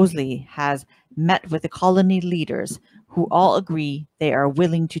 Dr. Moseley has met with the colony leaders who all agree they are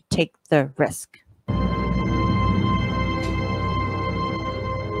willing to take the risk.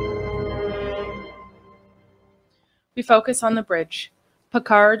 We focus on the bridge.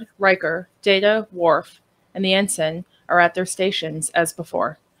 Picard, Riker, Data, Worf, and the ensign are at their stations as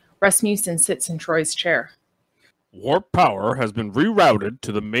before. Rasmussen sits in Troi's chair. Warp power has been rerouted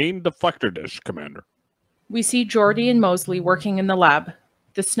to the main deflector dish, Commander. We see Geordi and Moseley working in the lab.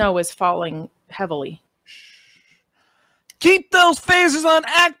 The snow is falling heavily. Keep those phasers on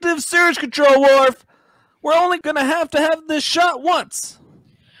active surge control, Worf. We're only going to have this shot once.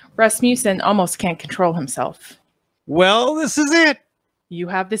 Rasmussen almost can't control himself. Well, this is it. You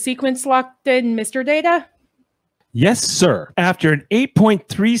have the sequence locked in, Mr. Data? Yes, sir. After an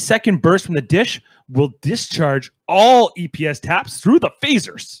 8.3 second burst from the dish, we'll discharge all EPS taps through the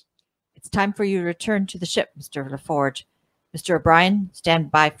phasers. It's time for you to return to the ship, Mr. LaForge. Mr. O'Brien,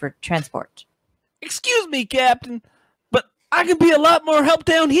 stand by for transport. Excuse me, Captain, but I can be a lot more help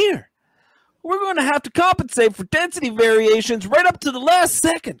down here. we're going to have to compensate for density variations right up to the last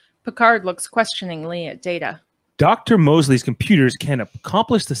second. Picard looks questioningly at Data. Dr. Moseley's computers can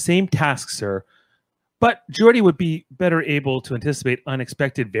accomplish the same task, sir, but Geordi would be better able to anticipate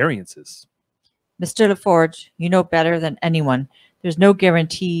unexpected variances. Mr. LaForge, you know better than anyone. There's no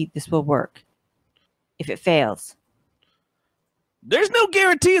guarantee this will work. If it fails. There's no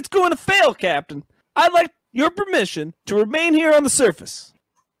guarantee it's going to fail, Captain. I'd like your permission to remain here on the surface.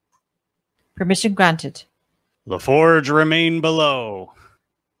 Permission granted. LaForge remain below.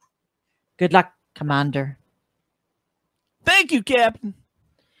 Good luck, Commander. Thank you, Captain.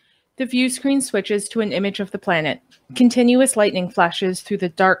 The view screen switches to an image of the planet. Continuous lightning flashes through the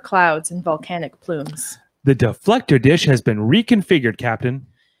dark clouds and volcanic plumes. The deflector dish has been reconfigured, Captain.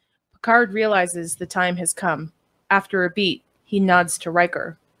 Picard realizes the time has come. After a beat, he nods to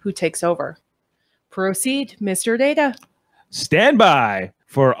Riker, who takes over. Proceed, Mr. Data. Stand by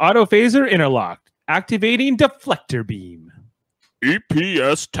for autophaser interlocked. Activating deflector beam.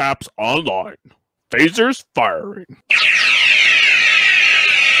 EPS taps online. Phasers firing.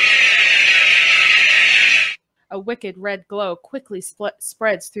 A wicked red glow quickly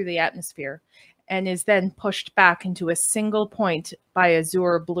spreads through the atmosphere and is then pushed back into a single point by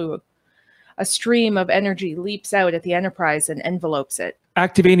azure blue. A stream of energy leaps out at the Enterprise and envelopes it.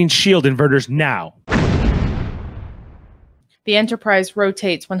 Activating shield inverters now. The Enterprise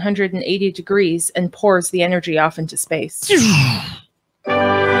rotates 180 degrees and pours the energy off into space.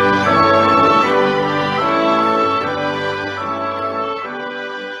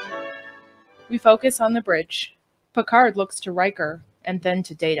 We focus on the bridge. Picard looks to Riker and then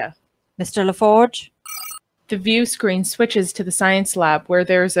to Data. Mr. LaForge? The view screen switches to the science lab where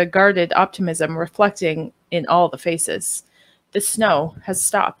there's a guarded optimism reflecting in all the faces. The snow has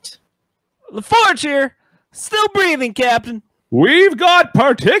stopped. LaForge here. Still breathing, Captain. We've got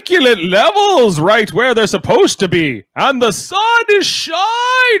particulate levels right where they're supposed to be, and the sun is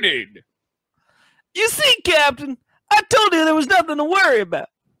shining. You see, Captain, I told you there was nothing to worry about.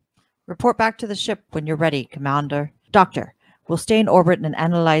 Report back to the ship when you're ready, Commander. Doctor, we'll stay in orbit and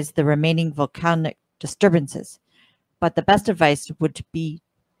analyze the remaining volcanic disturbances, but the best advice would be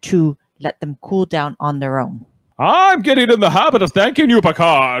to let them cool down on their own. I'm getting in the habit of thanking you,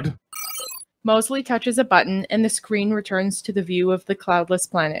 Picard. Moseley touches a button and the screen returns to the view of the cloudless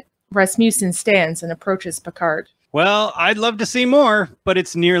planet. Rasmussen stands and approaches Picard. Well, I'd love to see more, but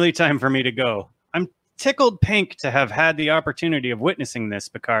it's nearly time for me to go. I'm tickled pink to have had the opportunity of witnessing this,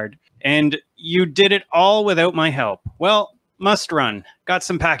 Picard. And you did it all without my help. Well, must run. Got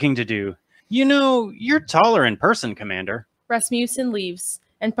some packing to do. You know, you're taller in person, Commander. Rasmussen leaves,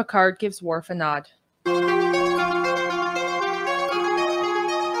 and Picard gives Worf a nod.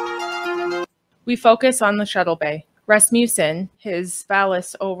 We focus on the shuttle bay. Rasmussen, his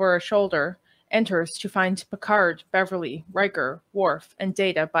valise over a shoulder, enters to find Picard, Beverly, Riker, Worf, and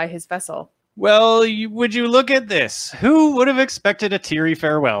Data by his vessel. Well, would you look at this? Who would have expected a teary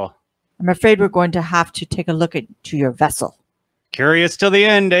farewell? I'm afraid we're going to have to take a look to your vessel. Curious till the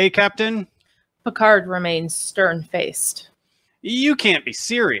end, eh, Captain? Picard remains stern-faced. You can't be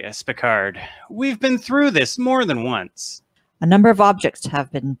serious, Picard. We've been through this more than once. A number of objects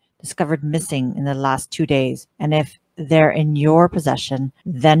have been discovered missing in the last 2 days, and if they're in your possession,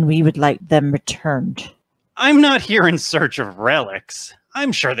 then we would like them returned. I'm not here in search of relics.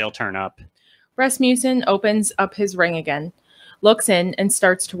 I'm sure they'll turn up. Rasmussen opens up his ring again, looks in, and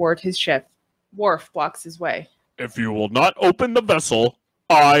starts toward his ship. Worf blocks his way. If you will not open the vessel,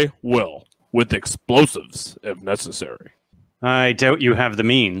 I will, with explosives if necessary. I doubt you have the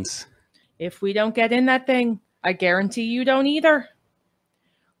means. If we don't get in that thing, I guarantee you don't either.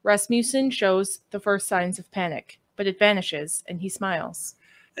 Rasmussen shows the first signs of panic, but it vanishes, and he smiles.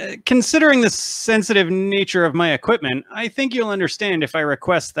 Considering the sensitive nature of my equipment, I think you'll understand if I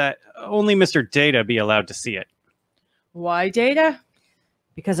request that only Mr. Data be allowed to see it. Why, Data?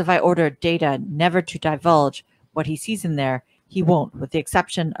 Because if I order Data never to divulge what he sees in there, he won't, with the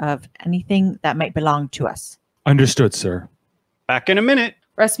exception of anything that might belong to us. Understood, sir. Back in a minute.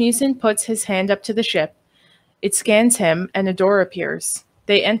 Rasmussen puts his hand up to the ship. It scans him, and a door appears.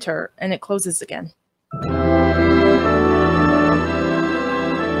 They enter, and it closes again.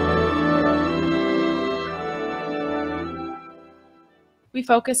 We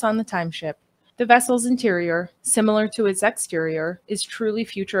focus on the time ship. The vessel's interior, similar to its exterior, is truly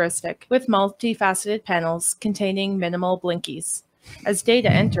futuristic, with multifaceted panels containing minimal blinkies. As Data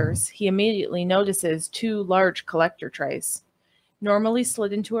enters, he immediately notices 2 large collector trays. Normally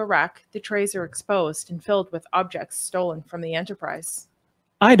slid into a rack, the trays are exposed and filled with objects stolen from the Enterprise.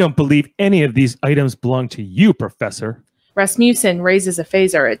 I don't believe any of these items belong to you, Professor. Rasmussen raises a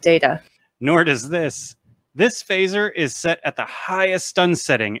phaser at Data. Nor does this. This phaser is set at the highest stun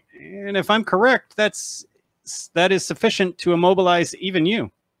setting, and if I'm correct, that is sufficient to immobilize even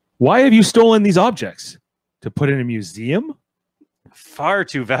you. Why have you stolen these objects? To put in a museum? Far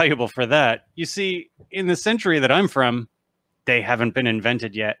too valuable for that. You see, in the century that I'm from, they haven't been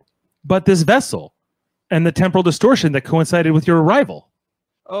invented yet. But this vessel and the temporal distortion that coincided with your arrival.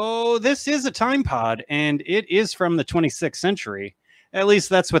 Oh, this is a time pod, and it is from the 26th century. At least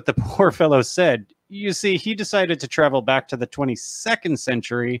that's what the poor fellow said. You see, he decided to travel back to the 22nd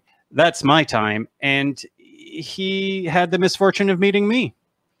century. That's my time, and he had the misfortune of meeting me.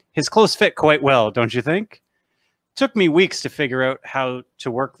 His clothes fit quite well, don't you think? Took me weeks to figure out how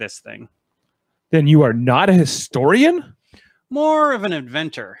to work this thing. Then you are not a historian? More of an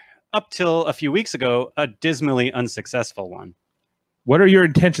inventor. Up till a few weeks ago, a dismally unsuccessful one. What are your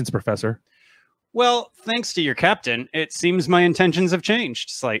intentions, Professor? Well, thanks to your captain, it seems my intentions have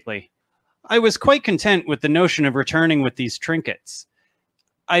changed slightly. I was quite content with the notion of returning with these trinkets.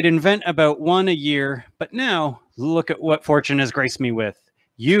 I'd invent about one a year, but now, look at what fortune has graced me with.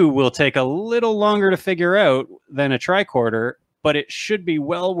 You will take a little longer to figure out than a tricorder, but it should be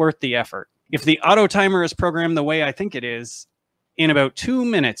well worth the effort. If the auto timer is programmed the way I think it is, in about 2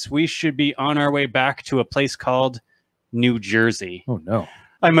 minutes, we should be on our way back to a place called New Jersey. Oh, no.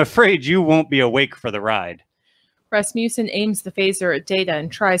 I'm afraid you won't be awake for the ride. Rasmussen aims the phaser at Data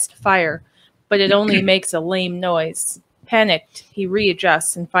and tries to fire, but it only makes a lame noise. Panicked, he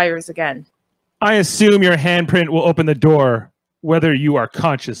readjusts and fires again. I assume your handprint will open the door, whether you are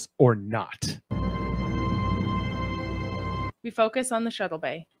conscious or not. We focus on the shuttle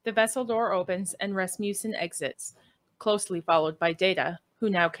bay. The vessel door opens and Rasmussen exits, closely followed by Data, who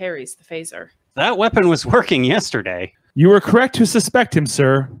now carries the phaser. That weapon was working yesterday. You were correct to suspect him,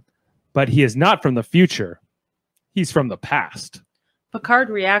 sir, but he is not from the future. He's from the past. Picard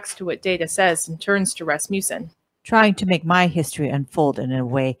reacts to what Data says and turns to Rasmussen. Trying to make my history unfold in a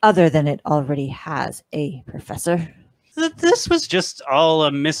way other than it already has, Professor? This was just all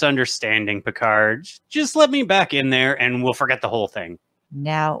a misunderstanding, Picard. Just let me back in there and we'll forget the whole thing.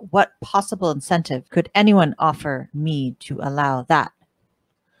 Now, what possible incentive could anyone offer me to allow that?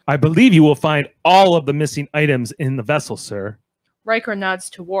 I believe you will find all of the missing items in the vessel, sir. Riker nods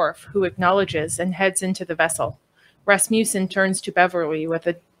to Worf, who acknowledges and heads into the vessel. Rasmussen turns to Beverly with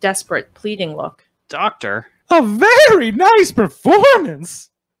a desperate, pleading look. Doctor? A very nice performance!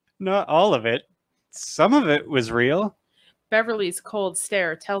 Not all of it. Some of it was real. Beverly's cold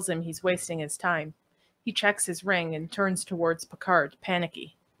stare tells him he's wasting his time. He checks his ring and turns towards Picard,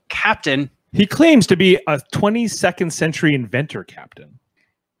 panicky. Captain! He claims to be a 22nd century inventor, Captain.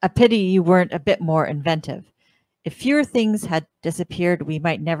 A pity you weren't a bit more inventive. If fewer things had disappeared, we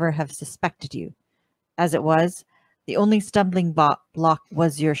might never have suspected you. As it was, the only stumbling block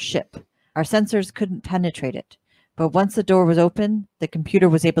was your ship. Our sensors couldn't penetrate it. But once the door was open, the computer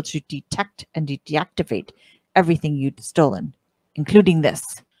was able to detect and deactivate everything you'd stolen, including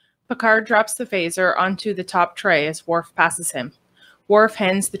this. Picard drops the phaser onto the top tray as Worf passes him. Worf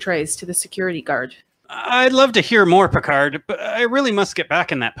hands the trays to the security guard. I'd love to hear more, Picard, but I really must get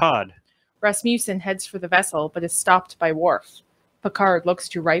back in that pod. Rasmussen heads for the vessel, but is stopped by Worf. Picard looks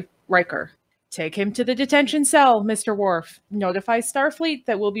to Riker. Take him to the detention cell, Mr. Worf. Notify Starfleet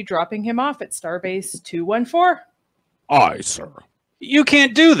that we'll be dropping him off at Starbase 214. Aye, sir. You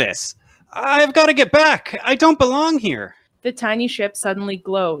can't do this. I've got to get back. I don't belong here. The tiny ship suddenly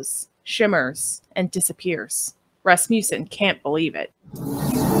glows, shimmers, and disappears. Rasmussen can't believe it.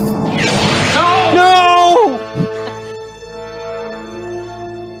 No!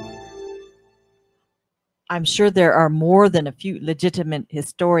 I'm sure there are more than a few legitimate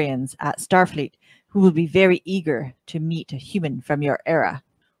historians at Starfleet who will be very eager to meet a human from your era.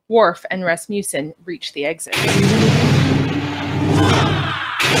 Worf and Rasmussen reach the exit.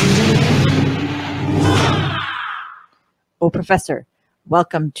 Oh, Professor,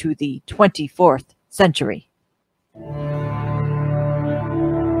 welcome to the 24th century.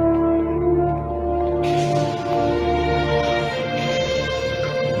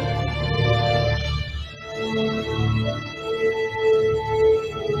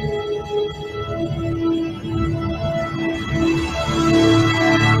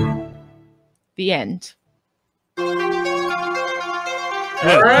 The end. All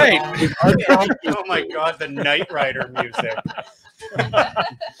right. Oh my God, the Knight Rider music.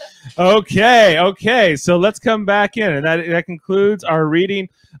 Okay. So let's come back in. And that concludes our reading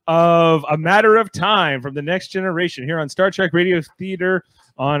of A Matter of Time from the Next Generation here on Star Trek Radio Theater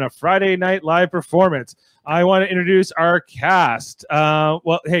on a Friday night live performance. I want to introduce our cast.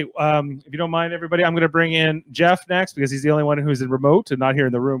 Well, hey, if you don't mind, everybody, I'm going to bring in Jeff next because he's the only one who's in remote and not here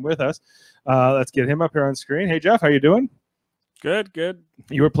in the room with us. Let's get him up here on screen. Hey, Jeff, how you doing? Good, good.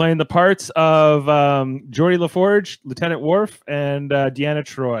 You were playing the parts of Geordi LaForge, Lieutenant Worf, and Deanna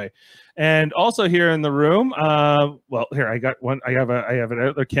Troi. And also here in the room, well, here I got one. I have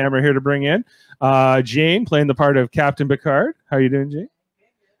another camera here to bring in. Jane playing the part of Captain Picard. How are you doing, Jane?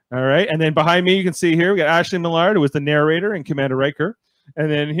 All right. And then behind me, you can see here we got Ashley Millard, who was the narrator and Commander Riker. And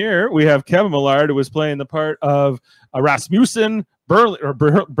then here we have Kevin Millard, who was playing the part of Rasmussen,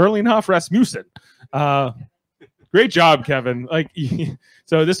 Berlinghoff Rasmussen. Great job, Kevin.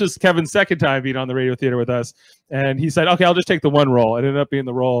 So this was Kevin's second time being on the radio theater with us, and he said, "Okay, I'll just take the one role." It ended up being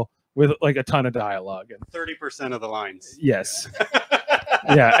the role with like a ton of dialogue and 30% of the lines. Yes,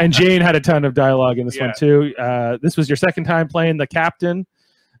 yeah. And Jane had a ton of dialogue in this one too. This was your second time playing the captain.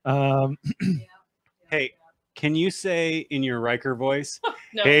 Hey, can you say in your Riker voice,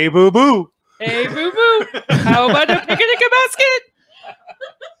 No. "Hey, boo boo"? Hey, boo boo. How about a picnic basket?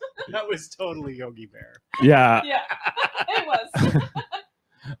 That was totally Yogi Bear. Yeah, Yeah, it was.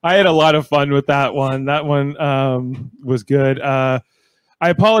 I had a lot of fun with that one. That one was good. I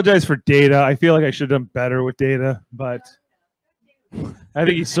apologize for Data. I feel like I should have done better with Data, but I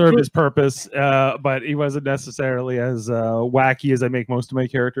think he served his purpose. But he wasn't necessarily as wacky as I make most of my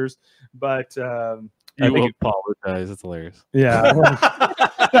characters. But You will apologize. It's hilarious. yeah,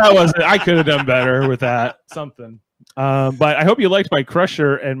 that was it. I could have done better with that. Something. But I hope you liked my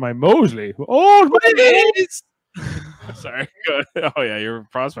Crusher and my Moseley. Oh, Sorry. Good. Oh yeah, your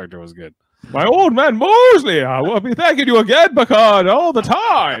prospector was good. my old man Moseley. I will be thanking you again, Picard, all the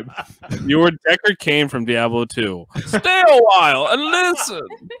time. You were Deckard Cain from Diablo 2. Stay a while and listen.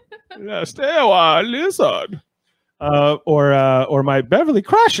 Yeah, stay a while, listen. Or my Beverly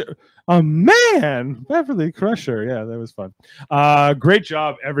Crusher. Oh man, Beverly Crusher. Yeah, that was fun. Great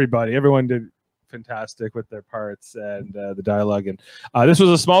job, everybody. Everyone did fantastic with their parts and the dialogue. And this was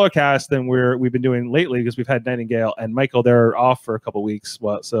a smaller cast than we've been doing lately because we've had Nightingale and Michael. They're off for a couple weeks,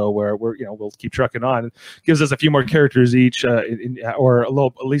 so we're we'll keep trucking on. It gives us a few more characters each, or at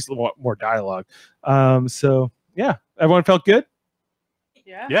least a little more dialogue. So yeah, everyone felt good.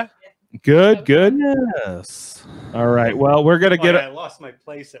 Yeah. Good. Yes. All right. Well, we're gonna get. I lost my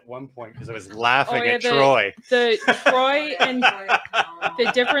place at one point because I was laughing at the Troi. The Troi and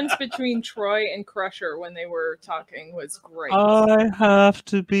the difference between Troi and Crusher when they were talking was great. I have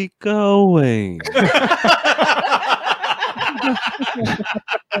to be going.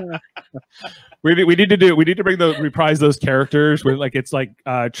 We need to reprise those characters where it's like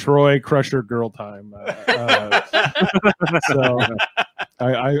Troi Crusher girl time. So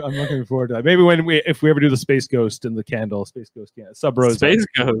I'm looking forward to that. Maybe if we ever do the Space Ghost and the candle, Space Ghost, Sub Rose. Space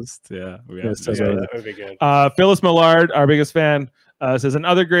Ghost, yeah. That would be good. Phyllis Millard, our biggest fan, says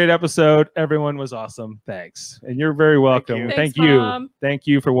another great episode. Everyone was awesome. Thanks, and you're very welcome. Thanks, Mom. Thank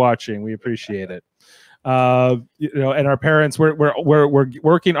you for watching. We appreciate it. And our parents, we're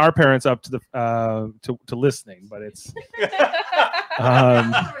working our parents up to the to listening, but it's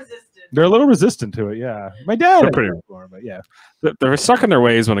they're a little resistant to it. Yeah, my dad. They're pretty, but yeah, they're stuck in their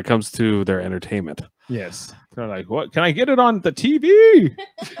ways when it comes to their entertainment. Yes, they're like, what? Can I get it on the TV?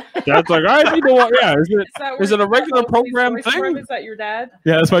 Dad's like, I need to watch. Yeah, is it a regular program thing? Is that your dad?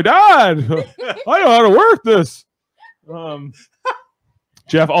 Yeah, that's my dad. I know how to work this.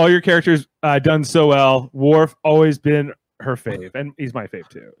 Jeff, all your characters done so well. Worf always been her fave, and he's my fave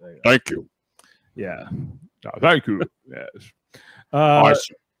too. Thank you. Yeah, thank you. Yes.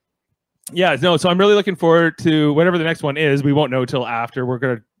 Awesome. Yeah, no. So I'm really looking forward to whatever the next one is. We won't know till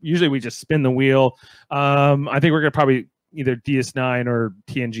after. Usually we just spin the wheel. I think we're gonna probably either DS9 or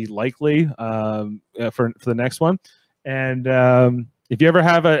TNG likely for the next one. And if you ever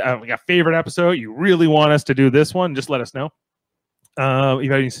have a favorite episode, you really want us to do this one, just let us know. If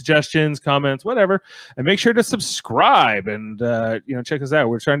you have any suggestions, comments, whatever, and make sure to subscribe and check us out.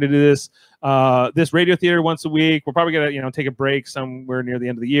 We're trying to do this radio theater once a week. We're probably gonna take a break somewhere near the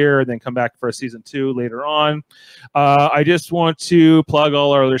end of the year and then come back for a season 2 later on. I just want to plug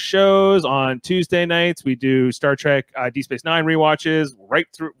all our other shows. On Tuesday nights we do Star Trek Deep Space Nine rewatches right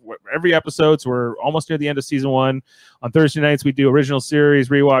through every episode, so we're almost near the end of season 1. On Thursday nights we do original series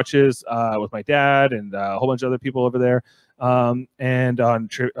rewatches with my dad and a whole bunch of other people over there. And on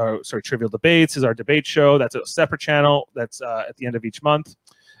Trivial Debates is our debate show. That's a separate channel that's at the end of each month.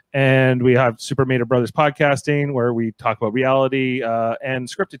 And we have Super Mater Brothers Podcasting, where we talk about reality and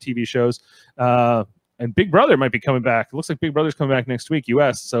scripted TV shows. And Big Brother might be coming back. It looks like Big Brother's coming back next week,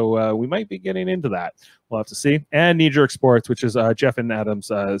 US. So we might be getting into that. We'll have to see. And Knee Jerk Sports, which is Jeff and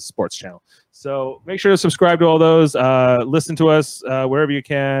Adam's sports channel. So make sure to subscribe to all those. Listen to us wherever you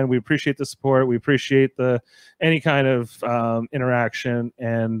can. We appreciate the support. We appreciate any kind of interaction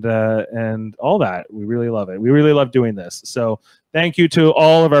and all that. We really love it. We really love doing this. So thank you to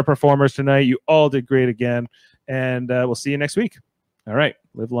all of our performers tonight. You all did great again. And we'll see you next week. All right.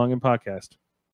 Live long and podcast.